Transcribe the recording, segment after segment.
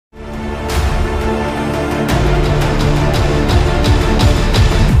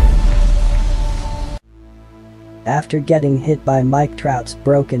After getting hit by Mike Trout's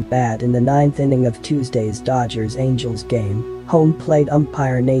broken bat in the ninth inning of Tuesday's Dodgers-Angels game, home plate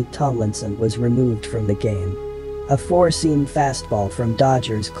umpire Nate Tomlinson was removed from the game. A four-seam fastball from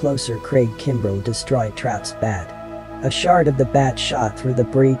Dodgers closer Craig Kimbrell destroyed Trout's bat. A shard of the bat shot through the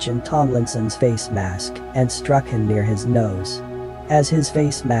breach in Tomlinson's face mask and struck him near his nose. As his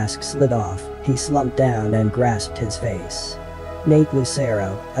face mask slid off, he slumped down and grasped his face. Nate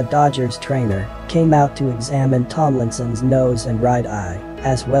Lucero, a Dodgers trainer, came out to examine Tomlinson's nose and right eye,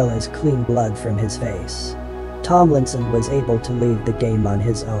 as well as clean blood from his face. Tomlinson was able to leave the game on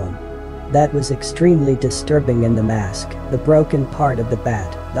his own. "That was extremely disturbing in the mask, the broken part of the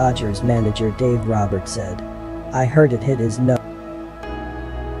bat," Dodgers manager Dave Roberts said. "I heard it hit his nose.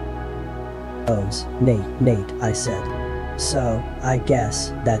 Nate, I said. So, I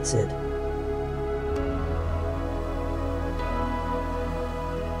guess, that's it."